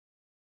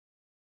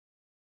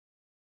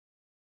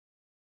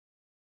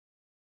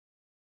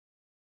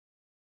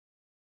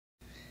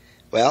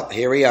Well,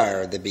 here we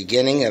are, the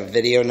beginning of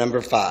video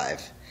number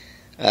 5.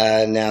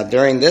 Now,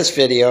 during this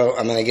video,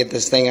 I'm going to get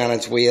this thing on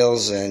its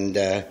wheels and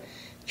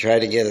try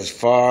to get as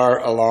far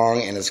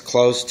along and as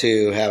close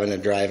to having a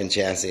driving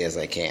chassis as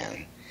I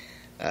can.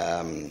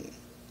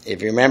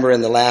 If you remember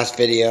in the last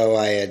video,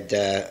 I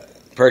had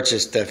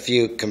purchased a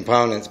few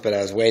components, but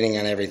I was waiting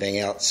on everything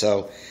else.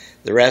 So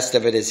the rest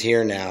of it is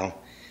here now.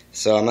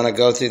 So I'm going to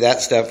go through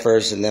that stuff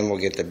first, and then we'll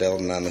get to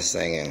building on this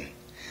thing and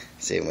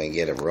see if we can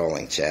get a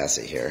rolling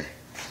chassis here.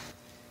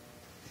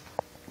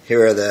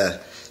 Here are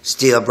the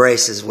steel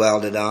braces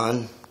welded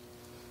on,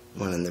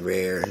 one in the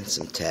rear and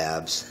some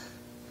tabs.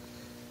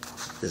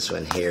 This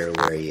one here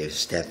where you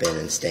step in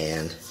and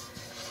stand,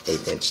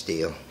 1/8"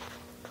 steel.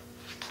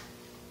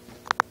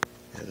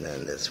 And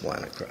then this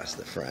one across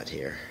the front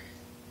here.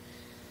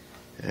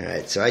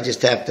 Alright, so I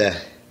just have to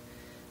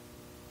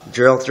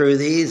drill through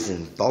these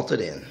and bolt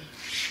it in.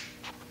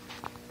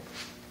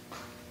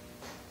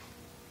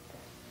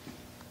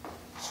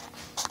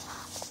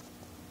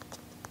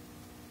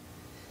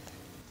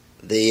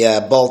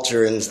 The bolts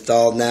are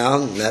installed now,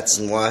 nuts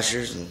and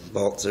washers and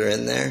bolts are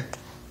in there.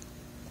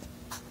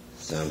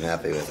 So I'm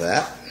happy with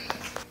that.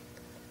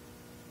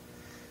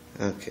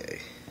 Okay.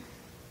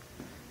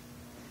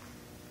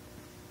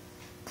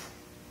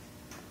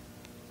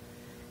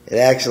 It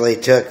actually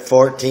took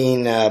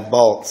 14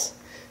 bolts.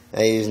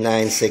 I used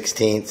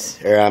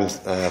 9/16, or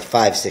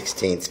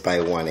 5/16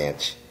 by 1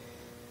 inch.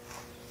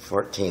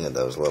 14 of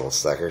those little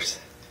suckers.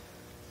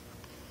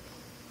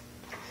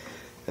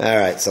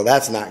 Alright, so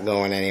that's not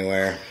going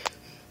anywhere.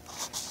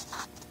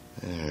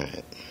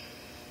 Alright.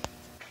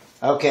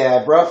 Okay,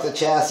 I broke the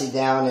chassis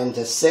down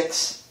into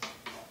 6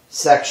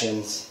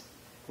 sections.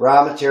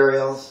 Raw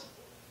materials,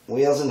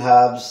 wheels and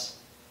hubs,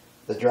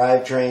 the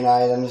drivetrain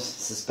items,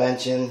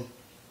 suspension,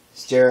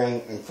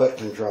 steering, and foot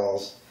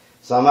controls.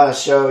 So I'm going to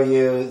show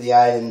you the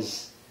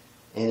items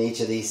in each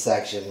of these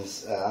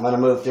sections. I'm going to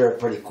move through it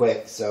pretty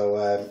quick,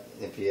 so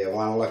if you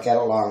want to look at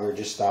it longer,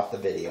 just stop the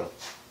video.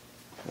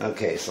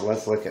 Okay, so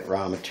let's look at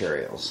raw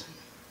materials.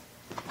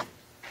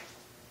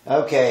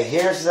 Okay,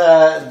 here's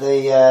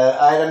the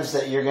items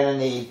that you're going to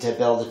need to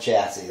build a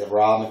chassis, the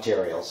raw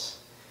materials.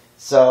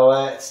 So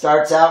it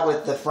starts out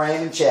with the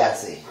frame and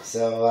chassis.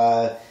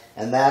 So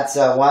and that's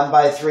a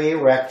 1x3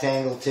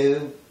 rectangle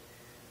tube,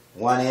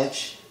 1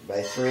 inch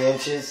by 3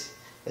 inches.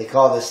 They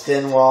call this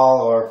thin wall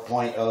or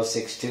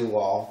 .062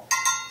 wall.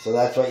 So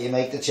that's what you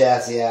make the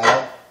chassis out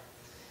of.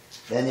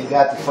 Then you've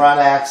got the front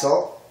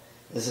axle.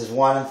 This is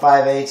 1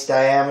 5/8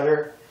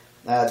 diameter.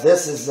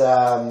 This is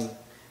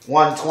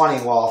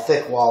 120 wall,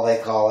 thick wall they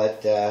call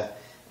it.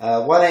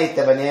 1/8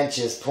 of an inch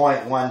is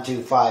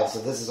 .125, so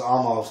this is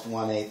almost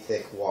 1/8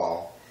 thick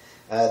wall.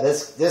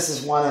 This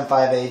is 1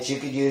 5/8. You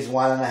could use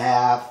 1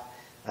 1/2.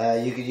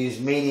 You could use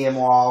medium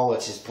wall,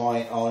 which is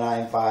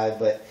 .095,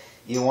 but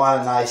you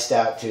want a nice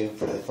stout tube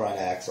for the front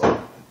axle.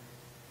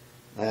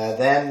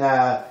 Then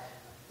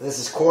this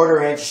is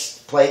 1/4 inch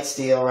plate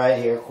steel right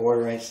here,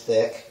 1/4 inch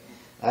thick.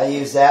 I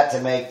use that to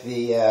make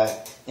the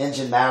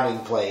engine mounting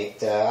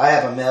plate. I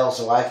have a mill,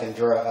 so I can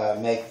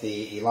make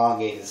the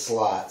elongated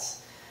slots.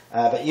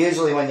 But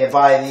usually when you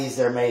buy these,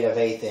 they're made of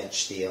 1/8"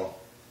 steel.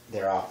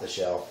 They're off the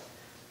shelf.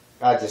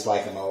 I just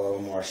like them a little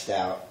more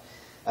stout.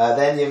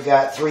 Then you've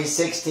got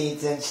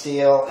 3/16"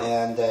 steel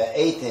and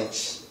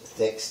 1/8"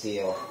 thick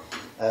steel.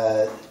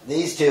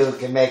 These two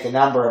can make a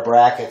number of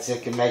brackets.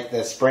 It can make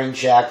the spring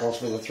shackles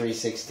for the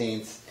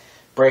 3/16,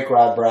 brake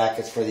rod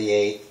brackets for the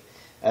 1/8.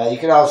 You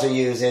could also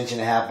use 1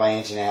 1/2" by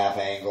 1 1/2"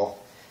 angle.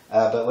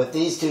 But with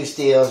these two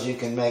steels, you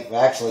can make,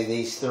 actually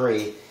these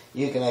 3,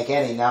 you can make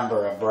any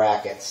number of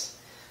brackets.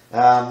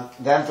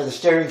 Then for the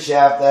steering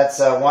shaft, that's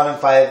a 1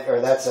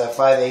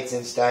 5/8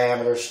 inch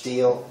diameter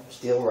steel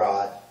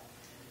rod.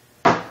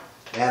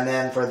 And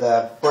then for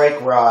the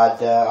brake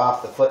rod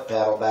off the foot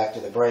pedal back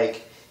to the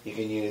brake, you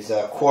can use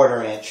a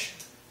 1/4 inch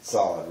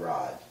solid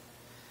rod.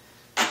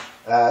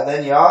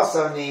 Then you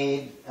also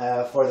need,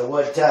 for the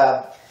wood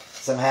tub,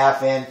 some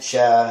 1/2 inch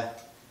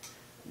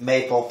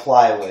maple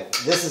plywood.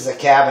 This is a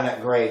cabinet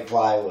grade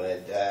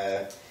plywood.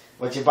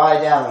 What you buy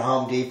down at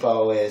Home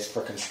Depot is for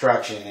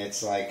construction.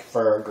 It's like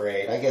fir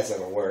grade. I guess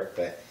it'll work,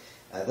 but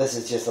this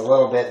is just a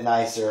little bit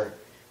nicer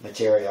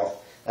material.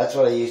 That's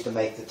what I use to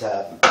make the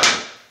tub.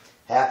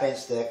 1/2 inch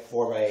thick,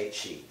 4x8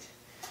 sheet.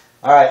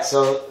 Alright,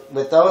 so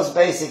with those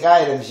basic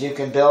items, you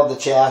can build the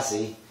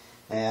chassis.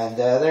 And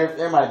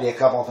there might be a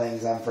couple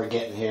things I'm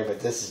forgetting here,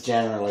 but this is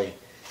generally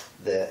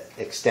the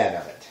extent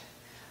of it.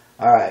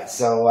 Alright,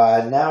 so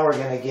now we're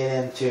going to get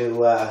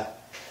into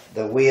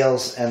the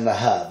wheels and the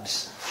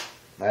hubs.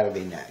 That'll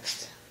be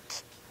next.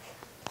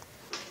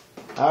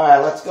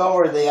 Alright, let's go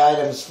over the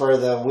items for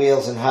the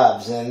wheels and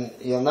hubs. And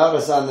you'll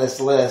notice on this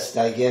list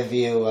I give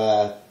you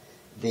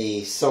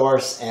the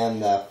source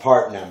and the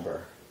part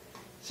number.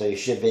 So you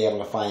should be able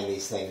to find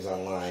these things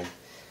online.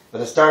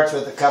 But it starts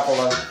with a couple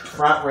of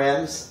front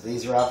rims.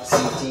 These are off the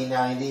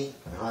CT90,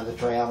 Honda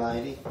Trail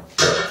 90.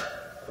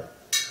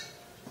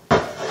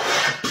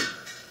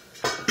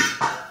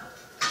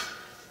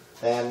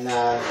 Then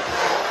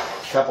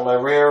couple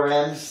of rear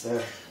rims. They're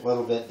a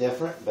little bit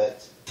different,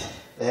 but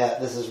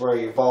this is where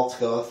your bolts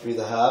go through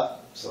the hub.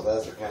 So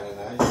those are kind of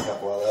nice. A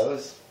couple of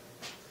those.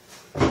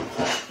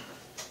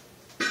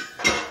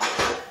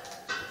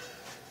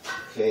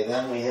 Okay,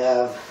 then we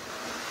have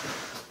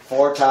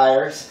 4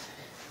 tires.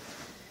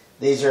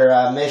 These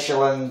are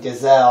Michelin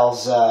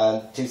Gazelles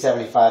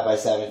 275 by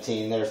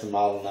 17. There's the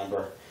model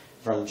number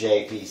from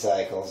JP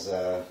Cycles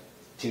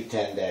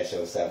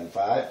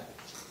 210-075.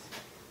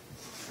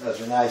 Those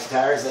are nice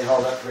tires. They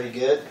hold up pretty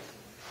good.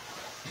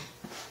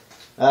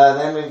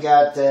 Then we've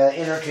got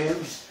inner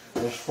tubes.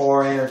 There's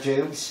 4 inner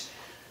tubes.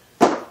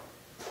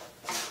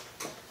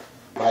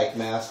 Bike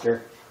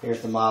Master. Here's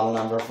the model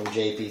number from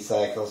JP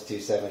Cycles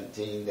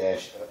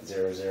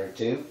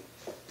 217-002.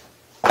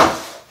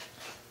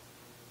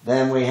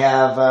 Then we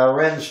have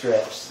rim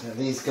strips.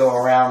 These go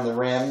around the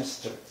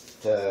rims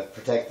to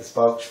protect the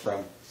spokes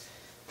from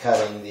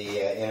cutting the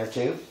inner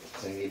tube.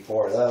 So you need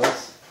 4 of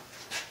those.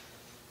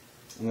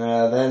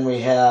 Then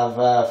we have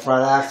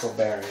front axle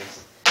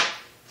bearings.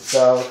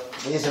 So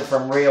these are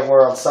from Real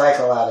World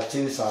Cycle out of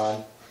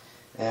Tucson.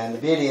 And the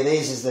beauty of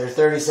these is they're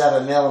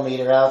 37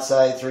 millimeter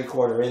outside,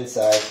 3/4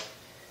 inside.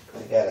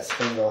 We got a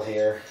spindle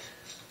here.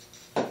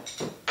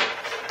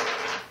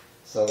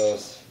 So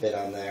those fit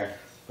on there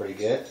pretty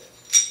good.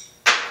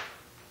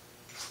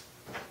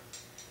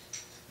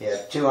 You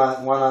have 2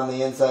 on, 1 on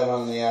the inside, 1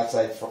 on the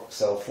outside,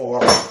 so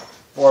 4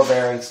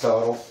 bearings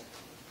total.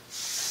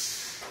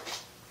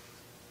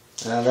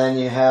 And then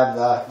you have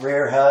the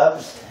rear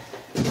hubs.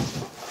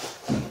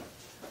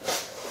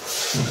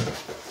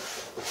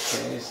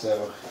 Okay,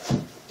 so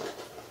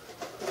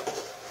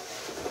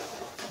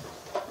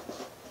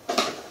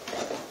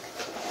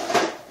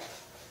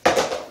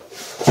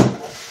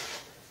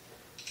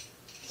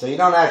you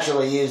don't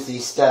actually use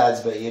these studs,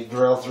 but you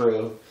drill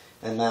through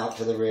and mount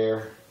to the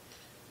rear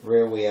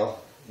wheel.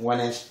 1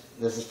 inch.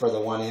 This is for the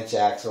 1 inch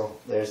axle.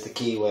 There's the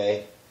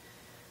keyway,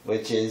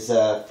 which is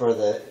for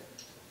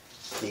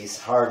these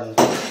hardened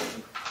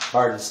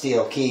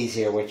steel keys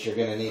here, which you're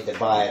going to need to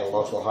buy at a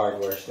local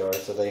hardware store.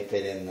 So they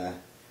fit in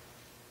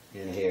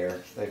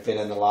here. They fit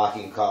in the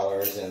locking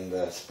collars and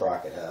the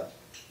sprocket hub.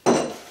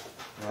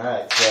 All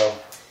right. So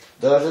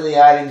those are the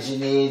items you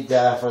need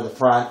for the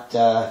front,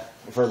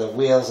 for the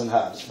wheels and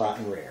hubs, front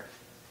and rear.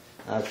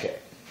 Okay.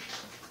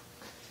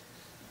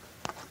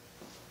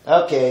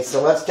 Okay,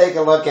 so let's take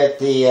a look at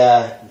the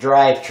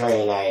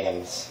drivetrain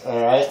items.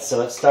 All right, so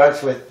it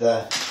starts with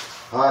the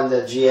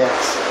Honda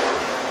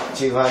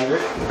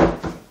GX200.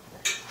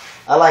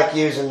 I like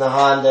using the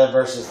Honda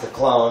versus the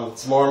clone.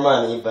 It's more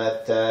money,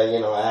 but I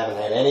haven't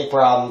had any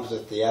problems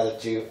with the other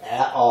two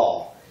at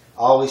all.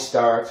 Always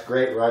starts,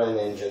 great running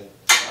engine.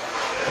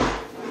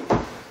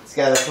 It's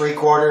got a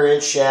 3/4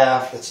 inch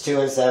shaft. It's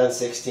 2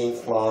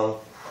 7/16 long.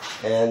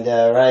 And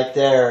right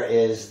there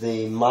is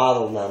the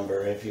model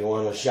number if you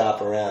want to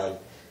shop around.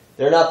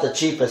 They're not the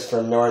cheapest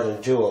from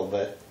Northern Tool,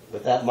 but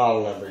with that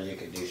model number you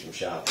could do some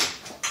shopping.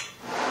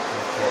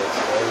 Okay,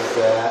 so there's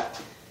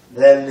that.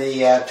 Then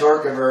the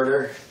torque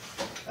converter.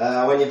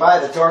 When you buy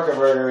the torque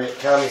converter, it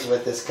comes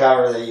with this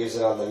cover. They use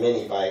it on the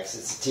mini bikes.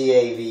 It's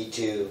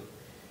TAV2,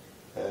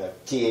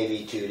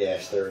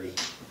 TAV2-30.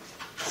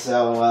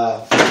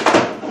 So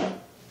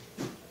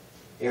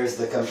here's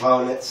the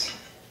components.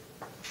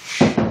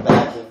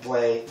 Backing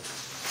plate,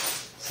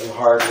 some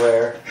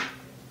hardware.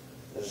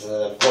 There's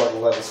an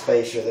important little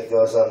spacer that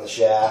goes on the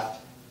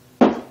shaft.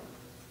 And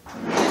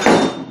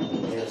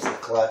here's the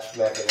clutch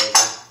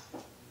mechanism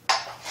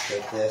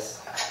with this.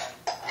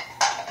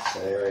 So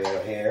there we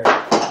go here.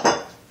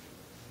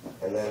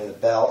 And then the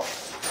belt.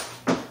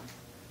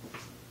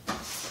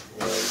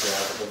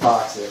 There's the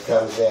box that it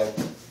comes in.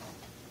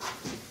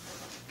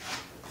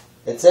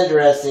 It's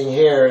interesting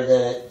here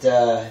that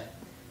it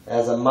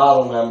has a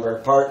model number,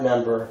 part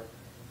number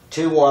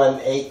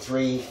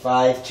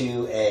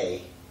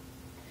 218352A.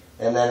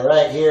 And then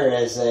right here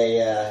is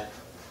a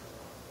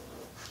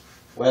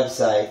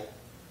website,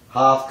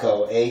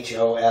 Hoffco,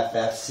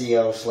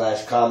 HOFFCO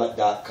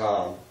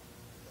 /comet.com.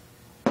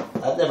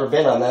 I've never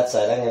been on that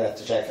site. I'm going to have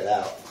to check it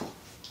out.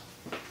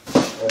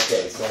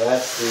 Okay, so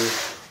that's the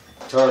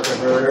torque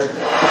converter.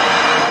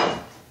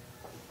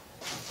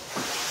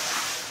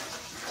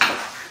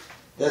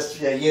 This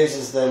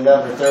uses the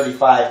number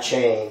 35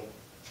 chain,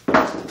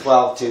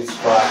 12-tooth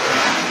sprocket.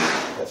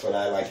 That's what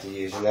I like to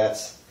use, and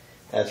that's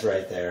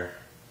right there.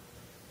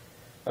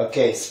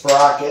 Okay,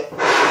 sprocket.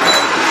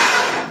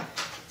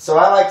 So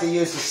I like to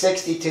use the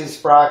 62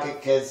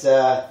 sprocket because,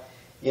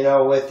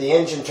 with the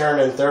engine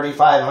turning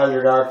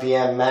 3,500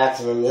 RPM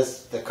maximum,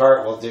 the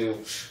cart will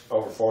do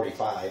over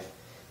 45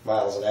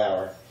 miles an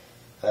hour.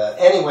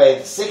 Anyway,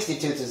 the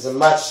 62 is a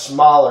much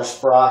smaller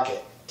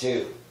sprocket,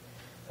 too.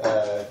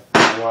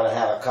 You want to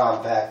have a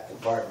compact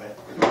compartment.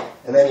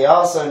 And then you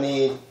also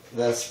need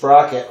the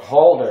sprocket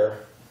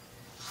holder,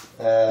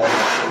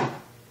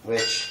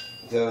 which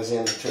goes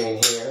in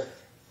between here,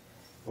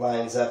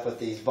 lines up with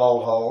these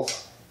bolt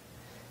holes.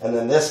 And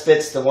then this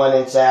fits the 1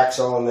 inch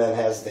axle and then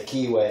has the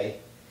keyway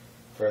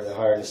for the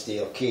hardened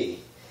steel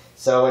key.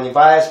 So when you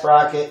buy a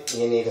sprocket,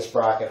 you need a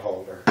sprocket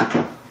holder.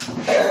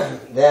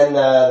 Then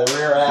the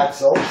rear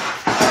axle,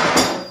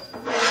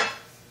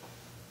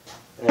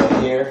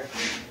 right here,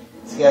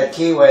 it's got a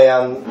keyway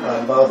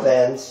on both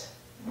ends.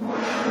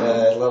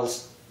 A little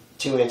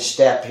 2-inch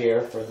step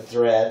here for the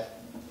thread.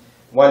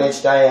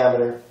 1-inch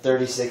diameter,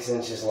 36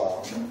 inches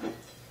long.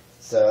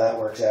 So that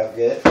works out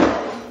good.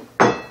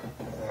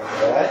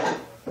 Alright.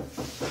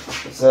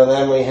 So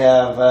then we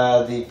have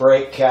the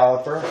brake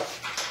caliper.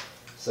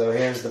 So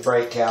here's the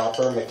brake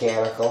caliper,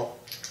 mechanical.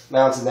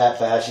 Mounts in that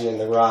fashion, and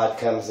the rod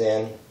comes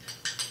in,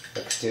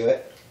 hooks to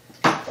it.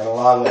 And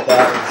along with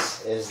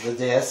that is the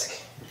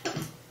disc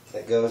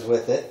that goes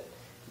with it.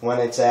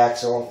 1-inch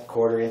axle,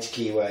 1/4-inch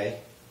keyway.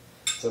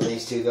 So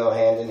these two go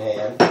hand in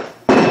hand.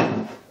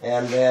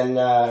 And then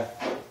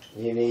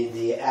you need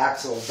the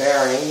axle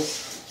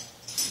bearings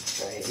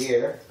right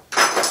here.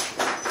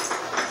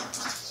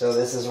 So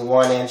this is a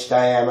 1-inch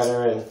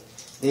diameter, and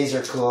these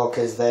are cool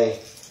because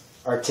they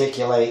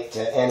articulate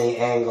to any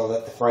angle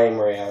that the frame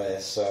rail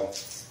is. So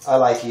I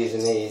like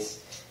using these.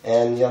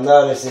 And you'll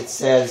notice it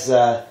says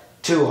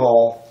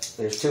 2-hole.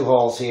 There's 2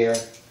 holes here.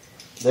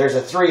 There's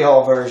a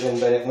 3-hole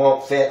version, but it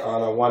won't fit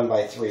on a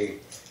 1x3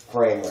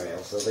 frame rail.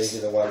 So these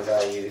are the ones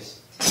I use.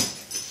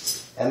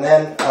 And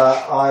then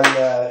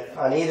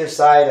on either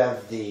side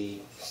of the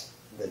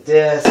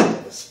disc,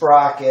 the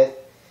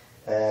sprocket,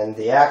 and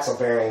the axle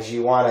bearings,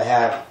 you want to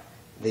have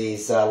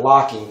these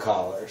locking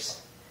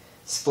collars,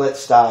 split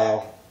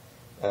style,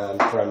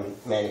 from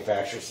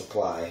manufacturer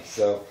supply.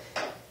 So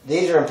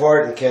these are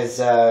important because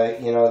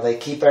you know, they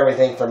keep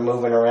everything from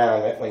moving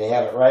around. When you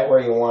have it right where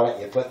you want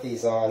it, you put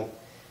these on,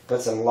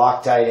 put some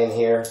Loctite in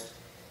here,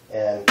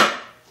 and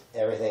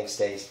everything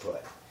stays put.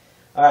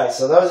 Alright,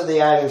 so those are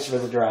the items for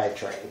the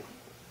drivetrain.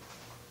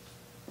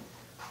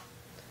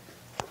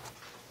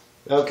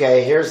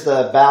 Okay, here's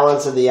the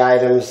balance of the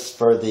items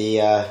for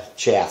the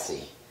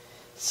chassis.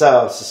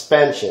 So,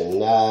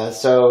 suspension.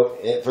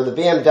 For the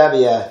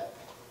BMW,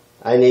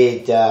 I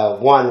need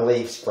 1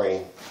 leaf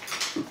spring.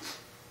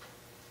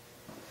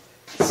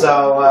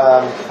 So,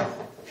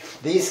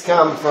 these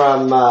come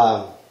from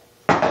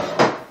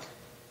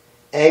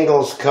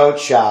Engel's Coat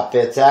Shop.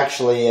 It's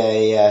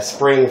actually a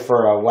spring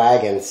for a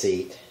wagon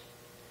seat.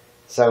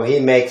 So he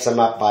makes them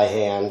up by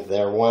hand.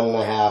 They're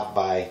 1.5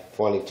 by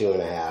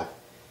 22.5.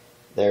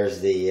 There's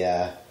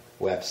the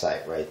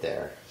website right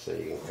there, so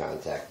you can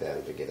contact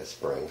them to get a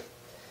spring.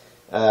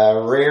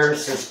 Rear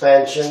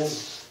suspension.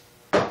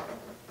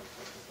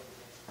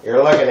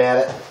 You're looking at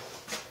it.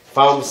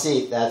 Foam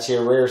seat, that's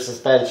your rear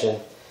suspension.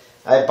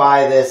 I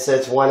buy this,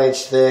 it's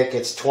 1-inch thick,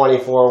 it's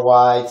 24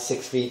 wide,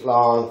 6 feet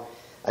long.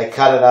 I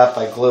cut it up,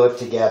 I glue it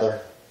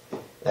together.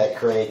 That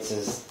creates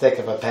as thick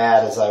of a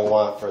pad as I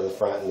want for the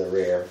front and the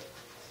rear.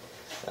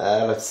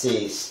 Let's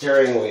see,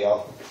 steering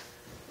wheel.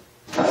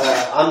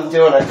 I'm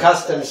doing a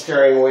custom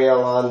steering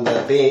wheel on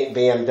the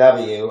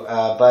BMW,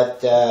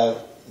 but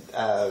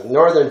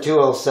Northern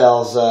Tool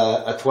sells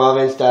a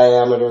 12-inch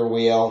diameter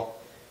wheel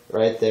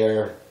right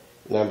there,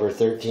 number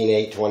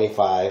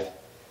 13825.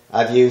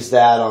 I've used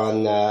that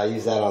on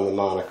the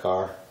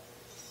monocar.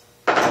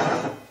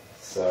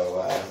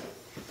 So,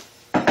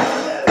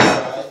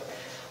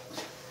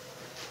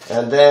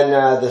 and then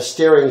the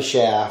steering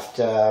shaft.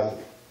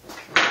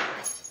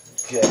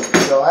 Okay,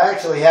 so I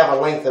actually have a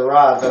length of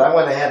rod, but I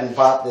went ahead and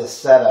bought this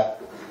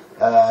setup.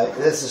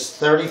 This is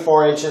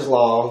 34 inches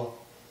long.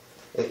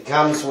 It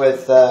comes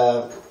with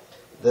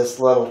this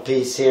little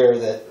piece here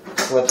that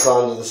slips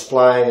onto the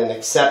spline and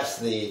accepts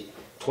the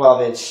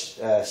 12-inch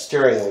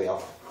steering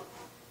wheel.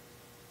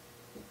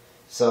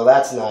 So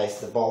that's nice,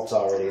 the bolt's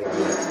already on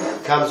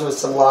it. Comes with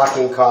some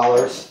locking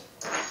collars.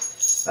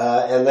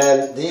 And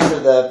then these are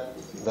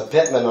the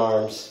pitman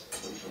arms.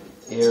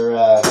 Your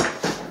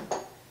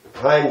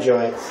hind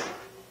joints,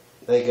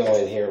 they go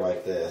in here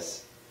like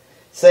this.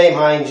 Same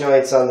hind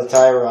joints on the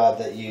tie rod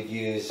that you'd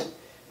use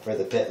for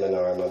the pitman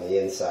arm on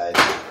the inside.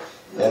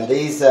 And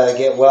these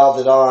get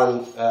welded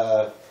on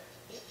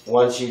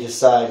once you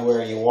decide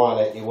where you want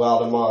it. You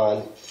weld them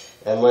on.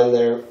 And when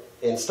they're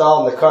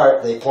installed in the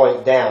cart, they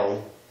point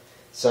down,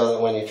 so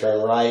that when you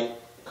turn right,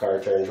 the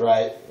car turns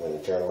right. When you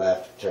turn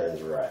left, it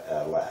turns right,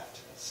 left.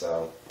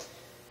 So,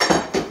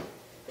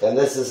 and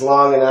this is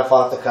long enough,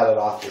 I'll have to cut it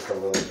off just a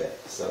little bit.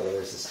 So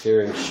there's the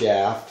steering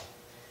shaft,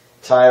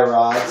 tie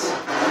rods.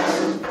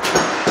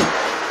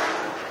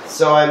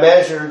 So I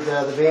measured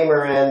the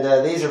Beamer,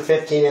 and these are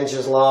 15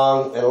 inches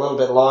long and a little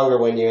bit longer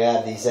when you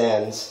add these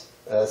ends.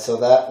 So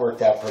that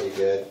worked out pretty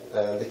good.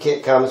 The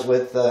kit comes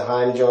with the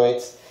hind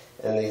joints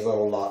and these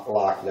little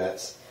lock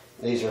nuts.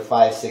 These are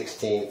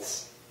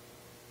 5/16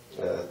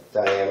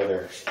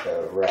 diameter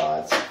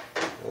rods.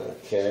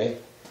 Okay.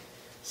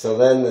 So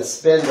then the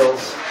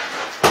spindles.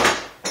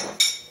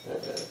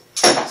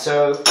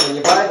 So when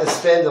you buy the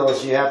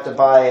spindles, you have to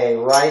buy a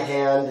right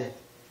hand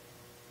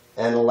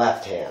and a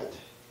left hand.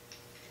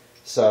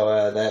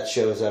 So that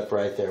shows up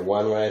right there.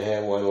 1 right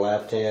hand, 1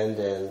 left hand,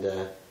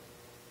 and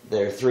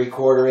they're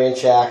 3/4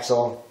 inch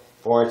axle,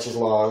 4 inches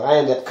long. I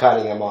end up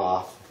cutting them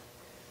off.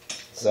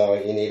 So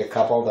you need a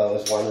couple of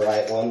those, 1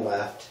 right, 1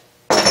 left.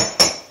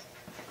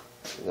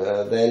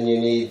 Then you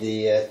need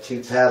the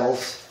 2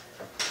 pedals.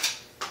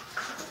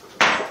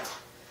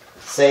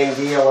 Same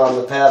deal on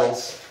the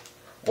pedals.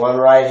 1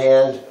 right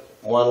hand,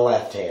 1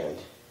 left hand.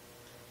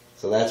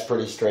 So that's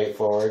pretty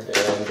straightforward.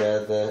 And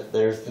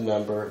there's the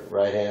number,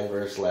 right hand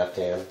versus left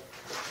hand.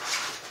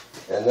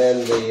 And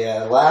then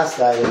the last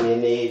item you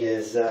need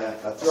is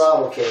a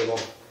throttle cable.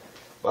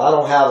 Well, I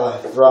don't have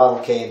a throttle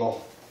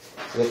cable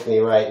with me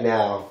right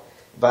now,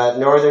 but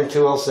Northern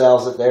Tool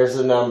sells it. There's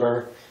the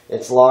number.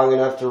 It's long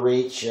enough to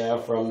reach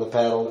from the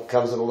pedal. It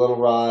comes with a little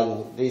rod,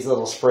 and these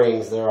little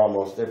springs,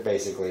 they're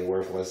basically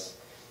worthless.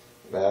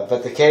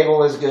 But the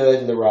cable is good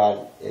and the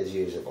rod is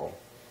usable.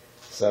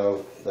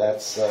 So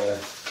that's the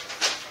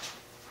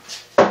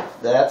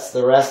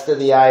rest of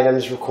the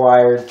items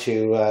required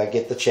to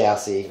get the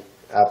chassis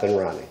up and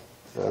running.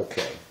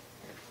 Okay.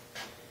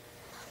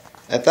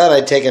 I thought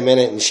I'd take a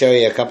minute and show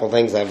you a couple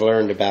things I've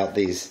learned about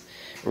these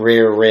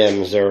rear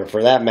rims, or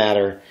for that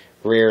matter,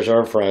 rears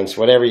or fronts,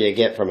 whatever you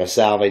get from a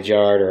salvage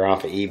yard or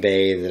off of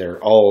eBay that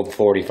are old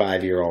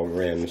 45-year-old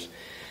rims.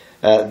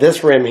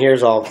 This rim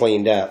here's all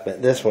cleaned up,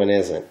 but this one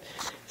isn't.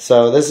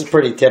 So this is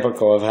pretty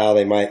typical of how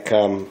they might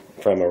come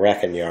from a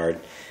wrecking yard.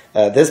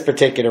 This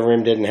particular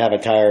rim didn't have a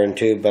tire and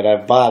tube, but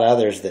I've bought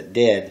others that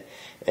did,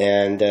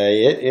 and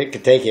it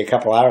could take you a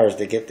couple hours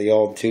to get the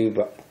old tube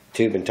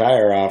and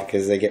tire off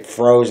because they get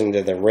frozen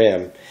to the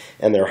rim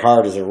and they're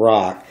hard as a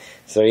rock.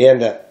 So you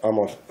end up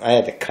I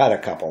had to cut a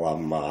couple of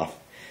them off.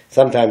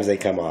 Sometimes they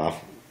come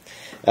off.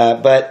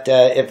 But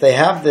if they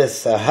have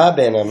this hub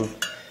in them,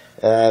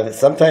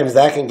 sometimes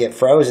that can get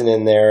frozen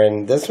in there,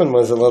 and this one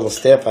was a little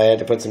stiff. I had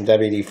to put some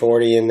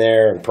WD-40 in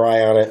there and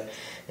pry on it.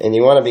 And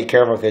you want to be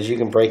careful because you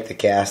can break the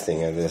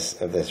casting of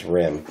this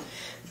rim.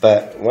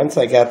 But once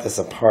I got this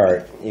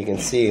apart, you can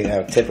see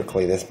how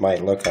typically this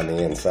might look on the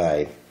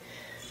inside.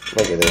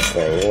 Look at this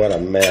thing. What a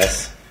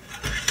mess.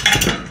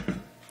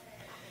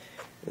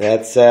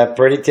 That's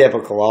pretty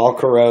typical. All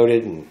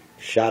corroded and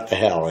shot to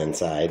hell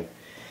inside.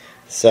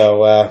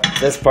 So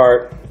this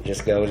part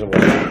just goes away.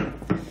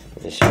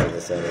 Let me show you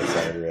this other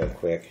side real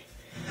quick.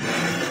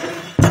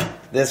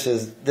 This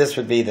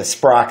would be the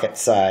sprocket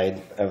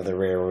side of the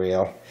rear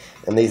wheel.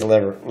 And these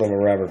little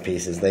rubber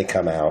pieces, they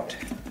come out.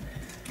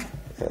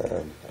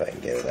 If I can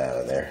get it out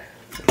of there.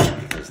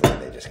 Usually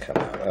they just come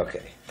out.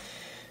 Okay.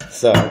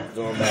 So,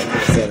 going back to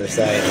this other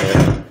side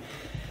here.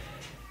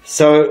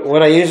 So,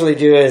 what I usually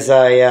do is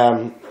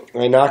I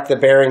knock the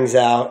bearings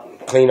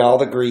out, clean all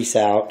the grease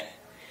out,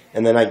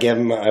 and then I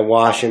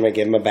wash them, I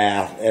give them a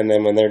bath, and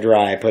then when they're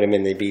dry, I put them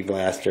in the bead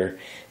blaster,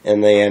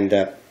 and they end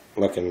up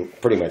looking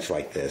pretty much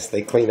like this.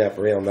 They clean up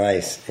real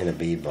nice in a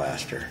bead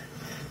blaster,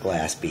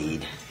 glass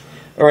bead,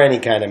 or any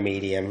kind of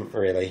medium,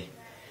 really.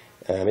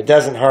 It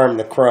doesn't harm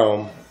the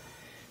chrome,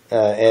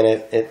 and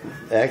it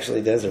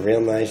actually does a real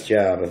nice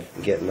job of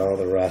getting all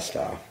the rust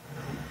off.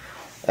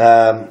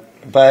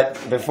 But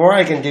before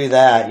I can do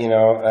that,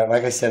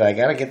 like I said, I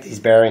got to get these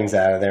bearings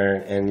out of there,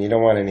 and you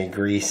don't want any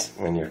grease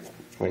when you're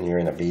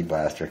in a bead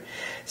blaster.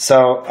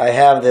 So I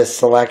have this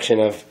selection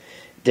of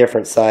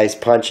different size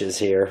punches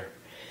here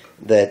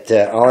that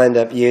I'll end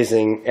up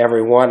using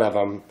every one of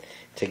them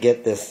to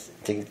get this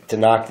to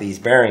knock these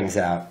bearings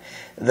out.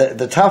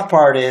 The tough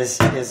part is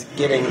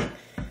getting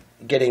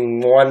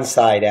one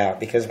side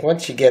out, because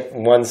once you get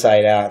one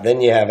side out,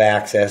 then you have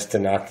access to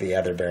knock the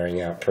other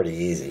bearing out pretty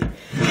easy.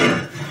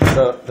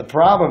 So the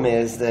problem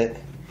is that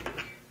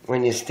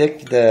when you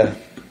stick the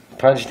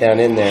punch down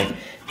in there,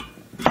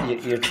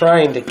 you're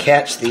trying to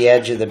catch the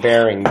edge of the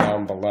bearing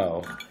down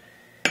below.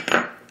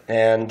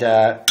 And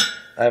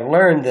I've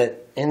learned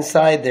that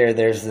inside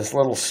there's this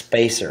little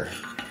spacer.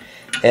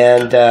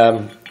 And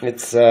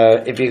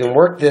if you can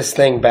work this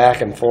thing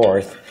back and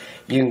forth,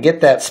 you can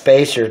get that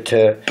spacer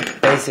to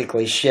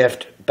basically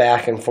shift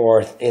back and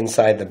forth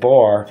inside the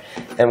bore.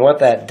 And what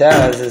that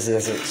does is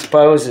it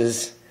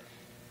exposes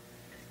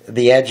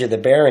the edge of the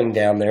bearing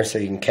down there so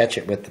you can catch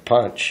it with the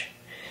punch.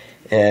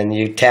 And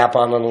you tap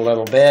on it a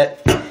little bit,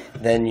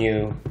 then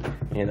you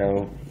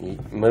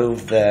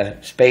move the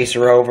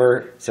spacer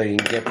over so you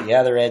can get the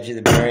other edge of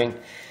the bearing,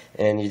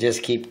 and you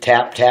just keep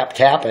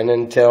tapping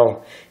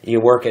until you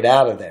work it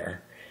out of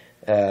there.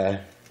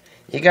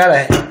 You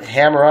got to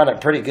hammer on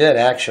it pretty good,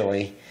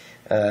 actually.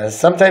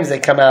 Sometimes they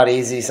come out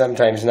easy,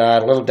 sometimes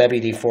not. A little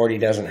WD-40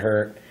 doesn't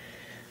hurt.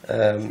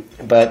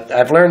 But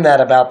I've learned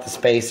that about the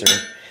spacer.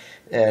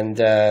 And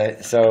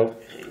so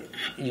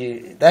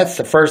that's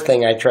the first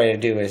thing I try to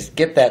do, is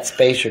get that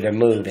spacer to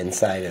move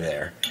inside of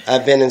there.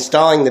 I've been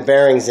installing the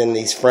bearings in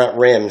these front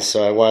rims,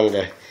 so I wanted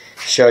to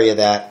show you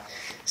that.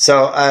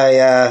 So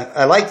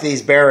I like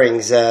these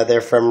bearings.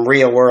 They're from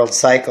Real World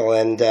Cycle,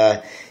 and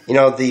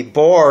the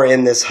bore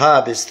in this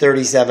hub is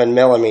 37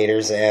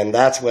 millimeters, and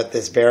that's what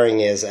this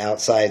bearing is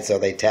outside, so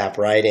they tap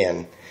right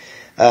in.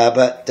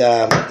 Let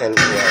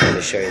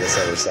me show you this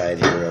other side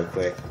here real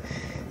quick.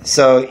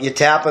 So you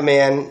tap them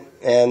in,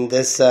 and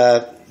this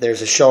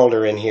there's a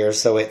shoulder in here,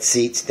 so it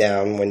seats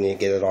down when you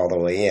get it all the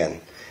way in.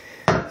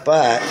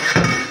 But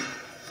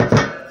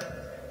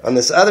on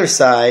this other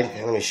side,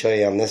 let me show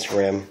you on this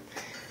rim,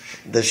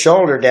 the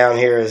shoulder down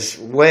here is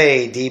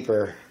way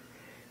deeper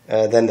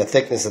than the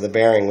thickness of the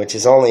bearing, which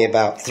is only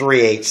about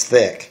 3/8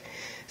 thick.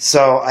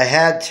 So I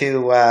had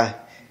to, I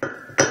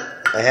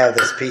have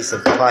this piece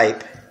of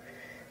pipe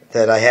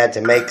that I had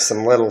to make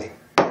some little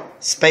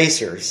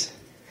spacers.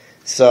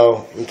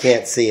 So you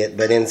can't see it,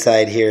 but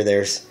inside here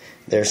there's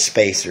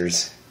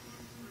spacers.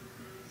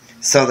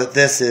 So that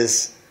this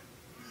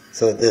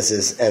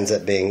ends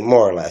up being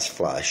more or less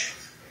flush.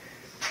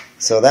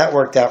 So that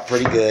worked out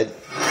pretty good.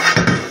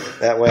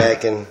 That way I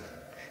can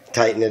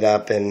tighten it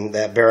up and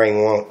that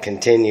bearing won't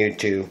continue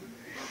to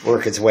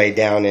work its way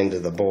down into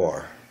the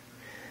bore.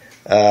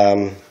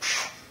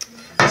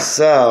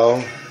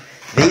 So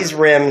these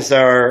rims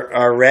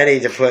are ready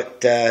to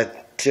put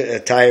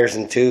tires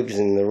and tubes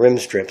and the rim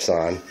strips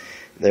on.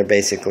 They're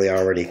basically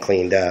already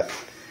cleaned up.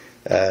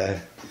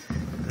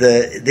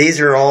 These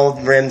are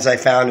old rims I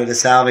found at a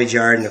salvage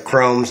yard, and the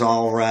chrome's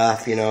all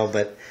rough, you know,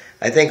 but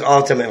I think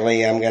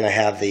ultimately I'm going to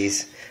have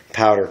these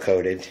powder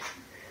coated,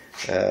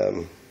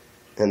 and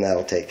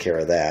that'll take care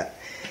of that.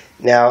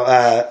 Now,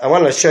 I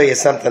wanted to show you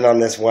something on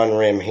this one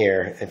rim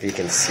here, if you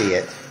can see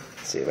it.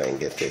 Let's see if I can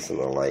get this in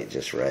the light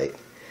just right.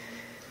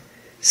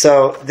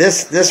 So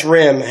this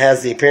rim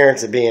has the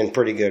appearance of being a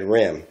pretty good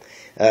rim,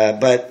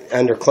 but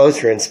under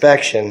closer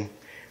inspection,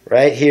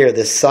 right here,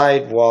 the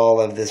side wall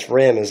of this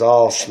rim is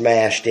all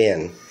smashed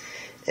in.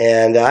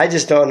 And I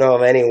just don't know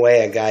of any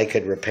way a guy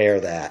could repair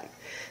that.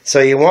 So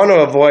you want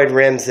to avoid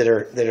rims that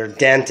are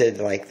dented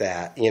like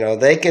that. You know,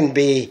 they can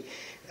be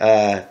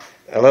a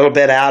little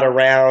bit out of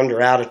round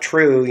or out of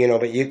true, you know,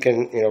 but you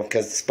can, you know,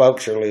 because the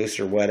spokes are loose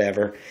or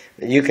whatever,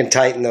 you can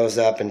tighten those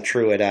up and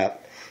true it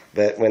up.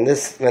 But when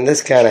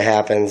this kind of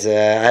happens,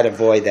 I'd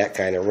avoid that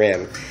kind of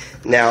rim.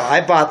 Now,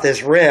 I bought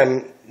this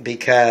rim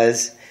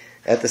because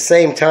at the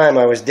same time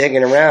I was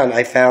digging around,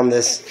 I found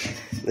this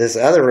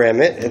other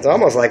rim. It's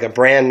almost like a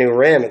brand new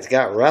rim. It's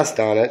got rust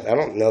on it. I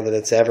don't know that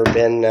it's ever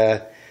been,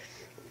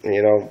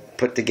 you know,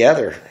 put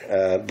together.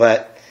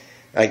 But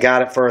I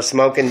got it for a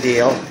smoking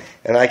deal,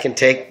 and I can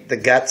take the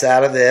guts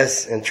out of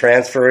this and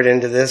transfer it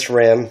into this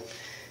rim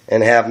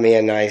and have me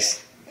a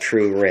nice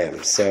true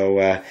rim.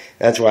 So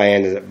that's why I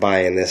ended up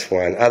buying this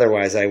one.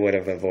 Otherwise, I would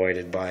have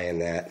avoided buying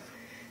that.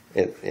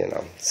 You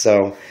know.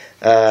 So,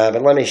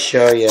 but let me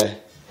show you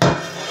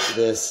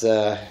this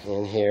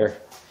in here.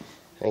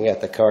 I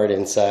got the cart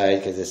inside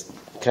because it's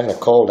kind of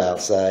cold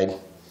outside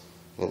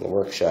in the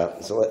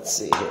workshop. So let's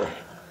see here.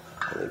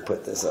 Let me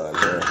put this on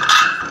here.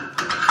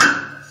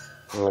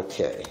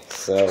 Okay,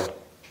 so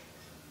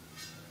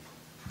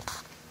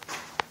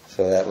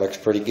that looks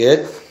pretty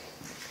good.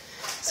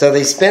 So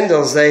these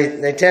spindles,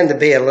 they tend to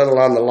be a little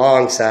on the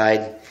long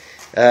side.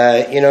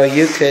 You know,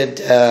 you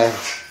could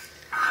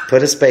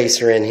put a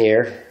spacer in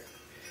here,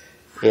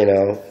 you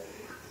know,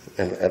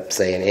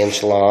 say an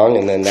inch long,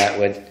 and then that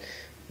would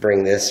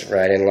bring this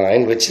right in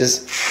line, which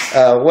is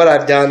what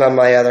I've done on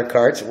my other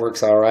carts. It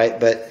works all right,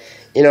 but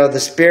you know, the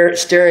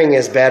steering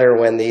is better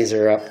when these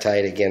are up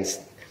tight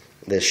against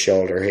this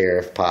shoulder here,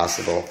 if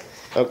possible.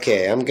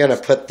 Okay, I'm going to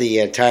put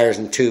the tires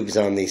and tubes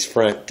on these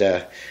front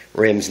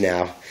rims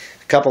now.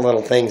 A couple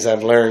little things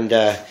I've learned.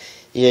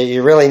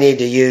 You really need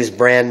to use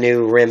brand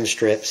new rim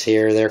strips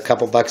here. They're a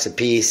couple bucks a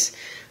piece.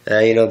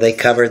 You know, they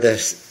cover the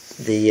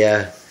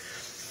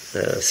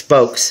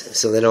spokes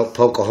so they don't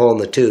poke a hole in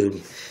the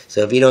tube.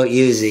 So if you don't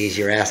use these,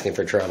 you're asking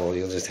for trouble.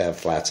 You'll just have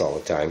flats all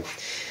the time.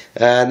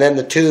 And then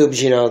the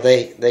tubes, you know,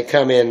 they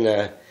come in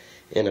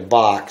a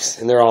box,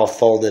 and they're all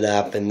folded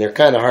up, and they're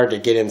kind of hard to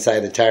get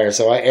inside the tire.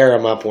 So I air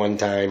them up one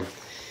time,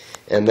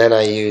 and then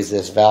I use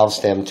this valve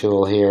stem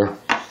tool here.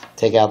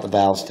 Take out the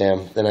valve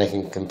stem, then I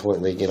can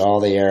completely get all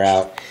the air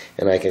out,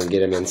 and I can get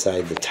them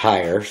inside the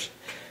tires.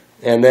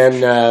 And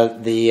then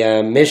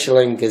the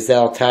Michelin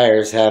Gazelle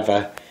tires have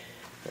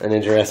an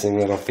interesting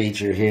little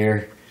feature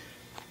here.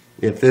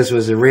 If this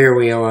was a rear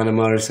wheel on a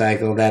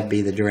motorcycle, that'd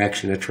be the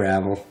direction of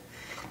travel.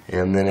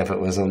 And then if it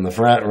was on the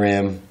front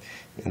rim,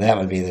 that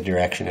would be the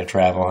direction of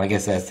travel. I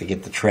guess that's to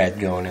get the tread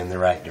going in the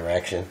right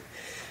direction.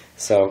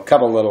 So a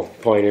couple little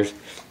pointers.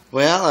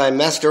 Well, I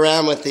messed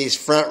around with these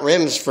front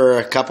rims for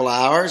a couple of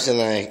hours,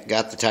 and I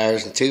got the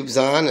tires and tubes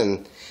on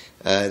and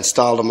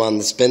installed them on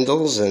the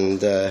spindles,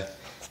 and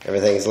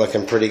everything's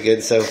looking pretty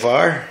good so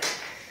far.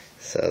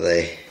 So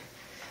they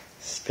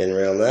spin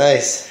real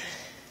nice.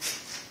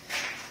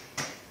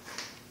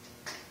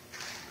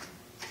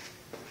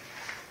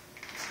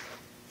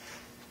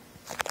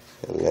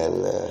 And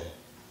then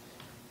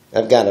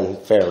I've got them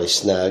fairly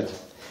snug.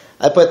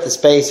 I put the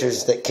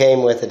spacers that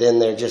came with it in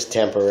there just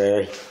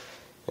temporary.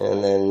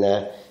 And then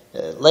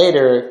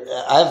later,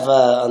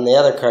 on the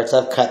other carts,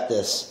 I've cut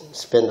this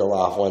spindle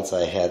off once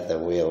I had the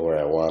wheel where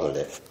I wanted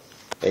it.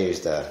 I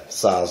used a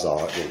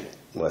Sawzall, it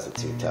wasn't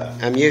too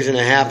tough. I'm using a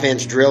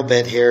 1/2-inch drill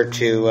bit here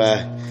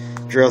to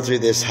drill through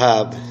this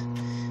hub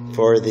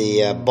for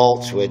the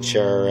bolts, which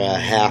are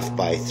 1/2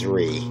 by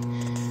 3.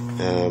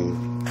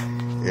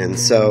 And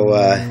so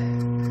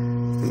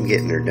I'm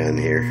getting her done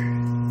here.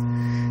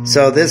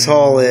 So this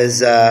hole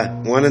is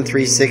 1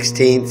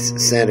 3/16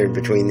 centered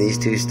between these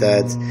two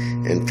studs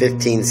and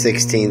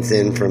 15/16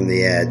 in from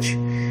the edge,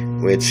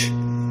 which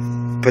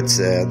puts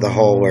the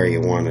hole where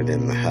you want it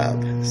in the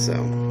hub. So,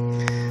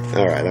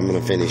 alright, I'm going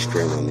to finish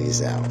drilling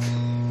these out.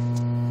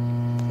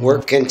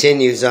 Work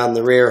continues on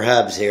the rear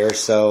hubs here,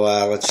 so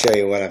let's show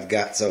you what I've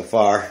got so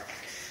far.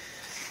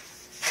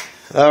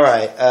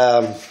 Alright,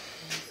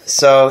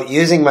 so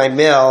using my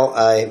mill,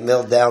 I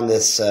milled down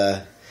this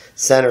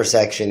center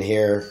section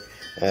here,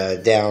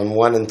 down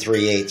 1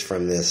 3/8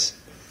 from this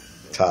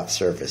top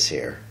surface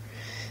here.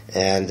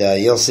 And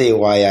you'll see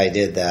why I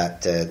did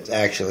that.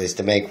 Actually, is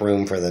to make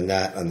room for the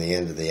nut on the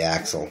end of the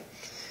axle.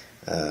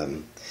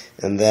 And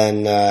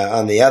then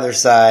on the other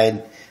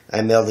side,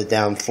 I milled it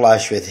down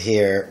flush with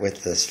here,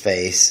 with this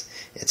face.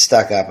 It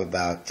stuck up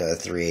about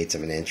 3/8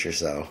 of an inch or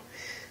so.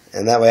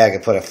 And that way I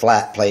could put a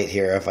flat plate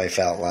here if I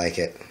felt like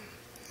it.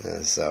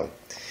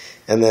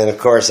 And then of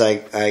course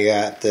I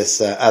got this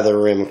other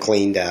rim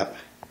cleaned up.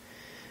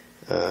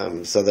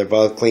 So they're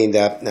both cleaned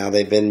up. Now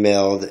they've been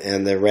milled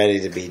and they're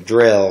ready to be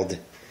drilled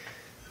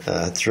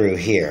through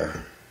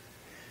here.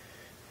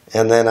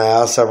 And then I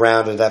also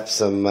rounded up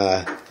some,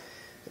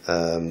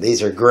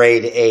 these are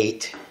grade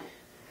 8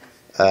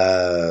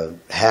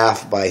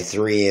 1/2 by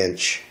 3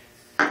 inch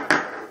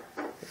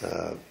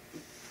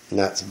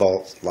nuts,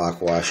 bolts,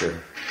 lock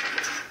washer.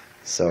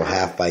 So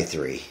 1/2 by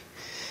 3.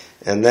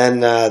 And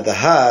then the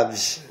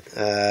hubs,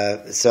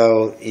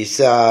 so you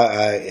saw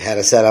I had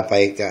a setup,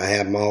 I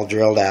have them all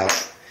drilled out.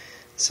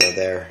 So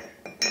they're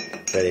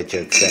ready to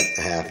accept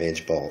the 1/2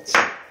 inch bolts.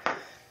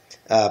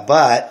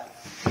 But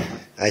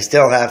I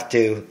still have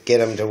to get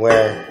them to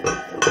where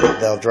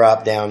they'll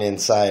drop down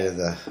inside of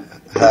the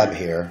hub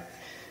here.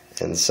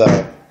 And so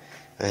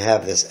I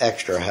have this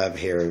extra hub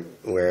here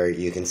where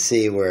you can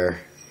see where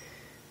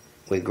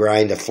we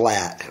grind a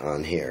flat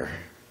on here.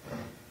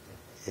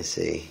 You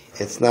see,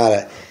 it's not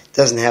it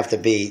doesn't have to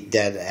be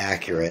dead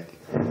accurate,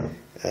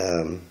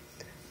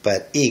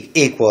 but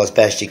equal as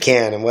best you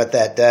can. And what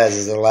that does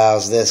is it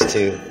allows this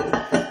to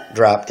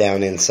drop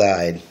down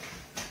inside.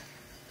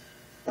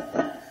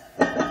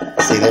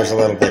 See, there's a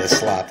little bit of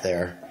slop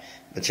there,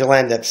 but you'll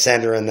end up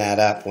centering that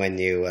up when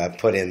you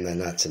put in the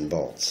nuts and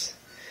bolts.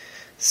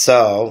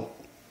 So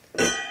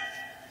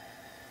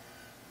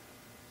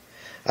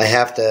I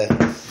have to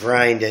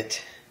grind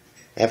it.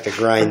 I have to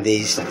grind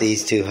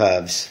these two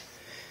hubs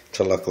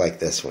to look like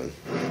this one.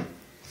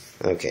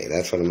 Okay,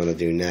 that's what I'm going to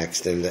do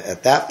next. And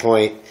at that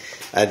point,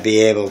 I'd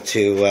be able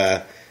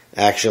to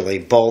actually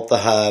bolt the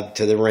hub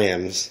to the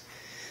rims.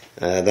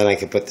 Then I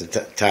could put the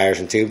tires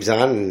and tubes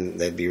on and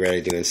they'd be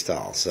ready to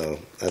install. So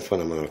that's what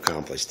I'm going to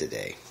accomplish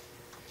today.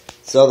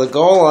 So the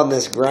goal on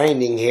this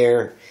grinding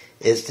here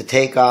is to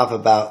take off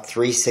about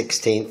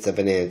 3/16 of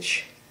an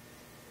inch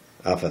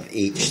off of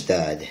each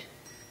stud.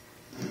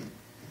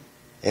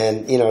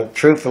 And, you know,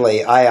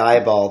 truthfully, I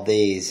eyeballed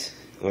these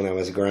when I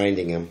was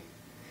grinding them.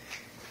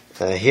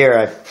 Here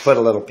I put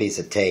a little piece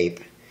of tape,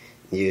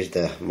 used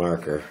a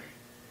marker.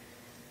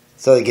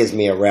 So it gives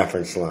me a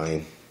reference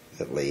line,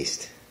 at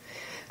least.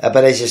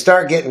 But as you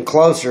start getting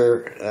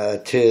closer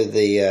to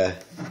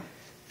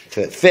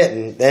it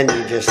fitting, then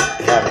you just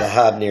have the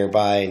hub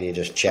nearby and you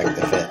just check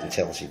the fit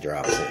until she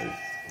drops in.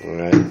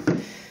 Alright?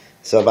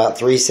 So about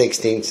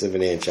 3/16 of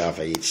an inch off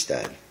of each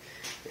stud.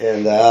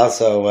 And I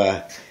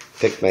also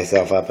picked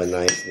myself up a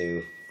nice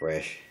new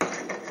fresh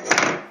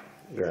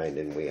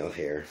grinding wheel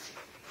here.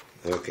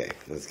 Okay,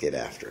 let's get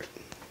after it.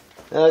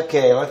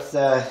 Okay, let's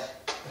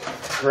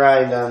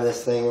grind on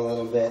this thing a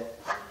little bit.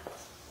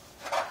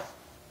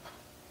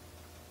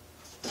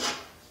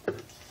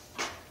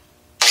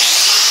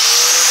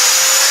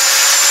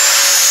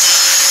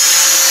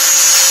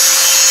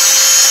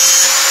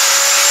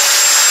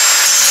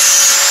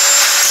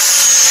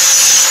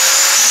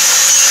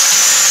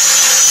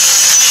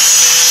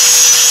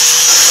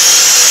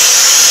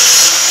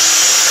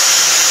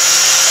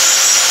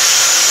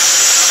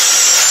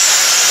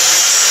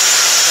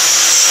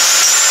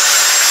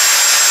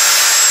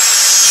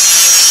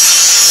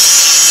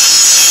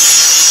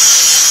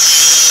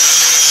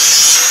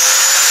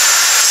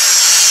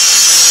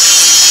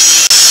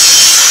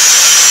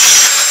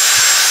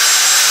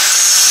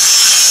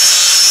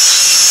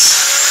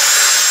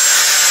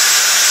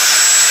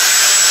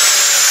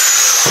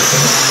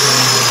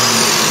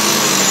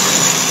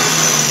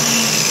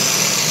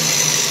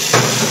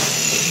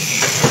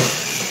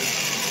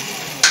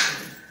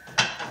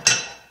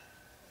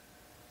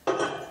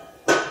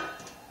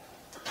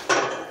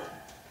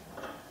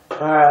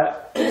 Alright,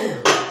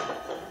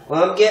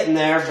 well I'm getting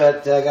there,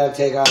 but I gotta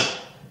take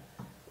off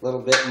a little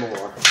bit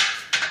more.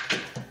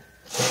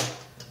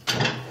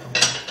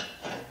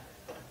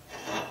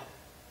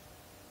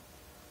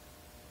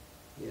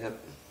 Yep,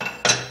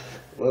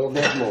 a little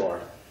bit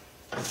more.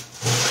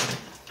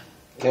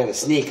 Kind of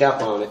sneak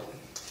up on it.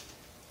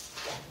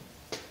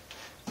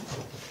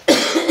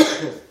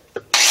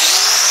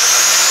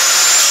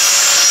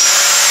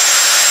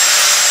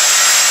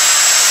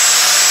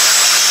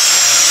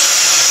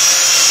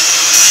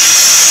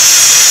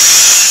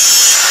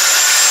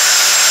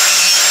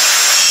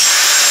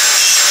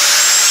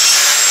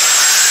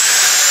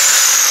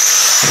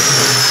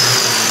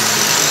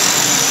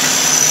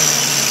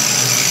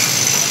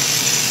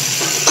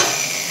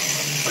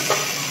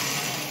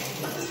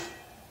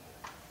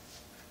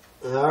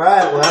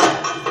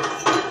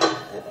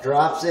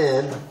 drops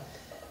in,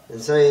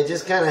 and so you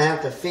just kind of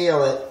have to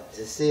feel it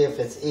to see if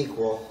it's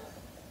equal.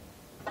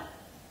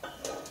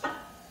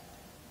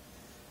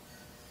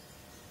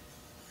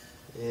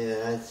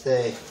 Yeah, I'd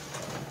say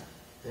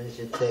I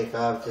should take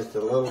off just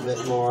a little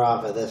bit more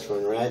off of this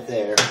one right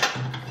there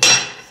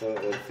so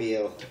it would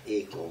feel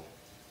equal.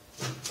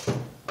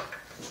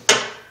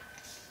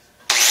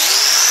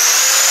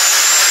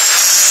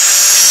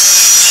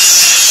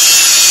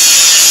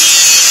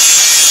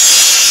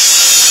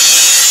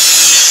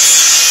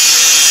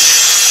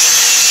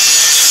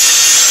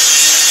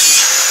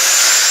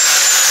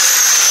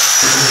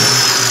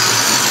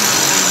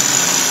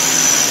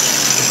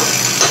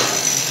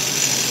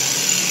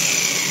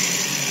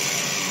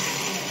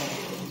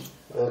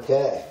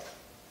 Okay.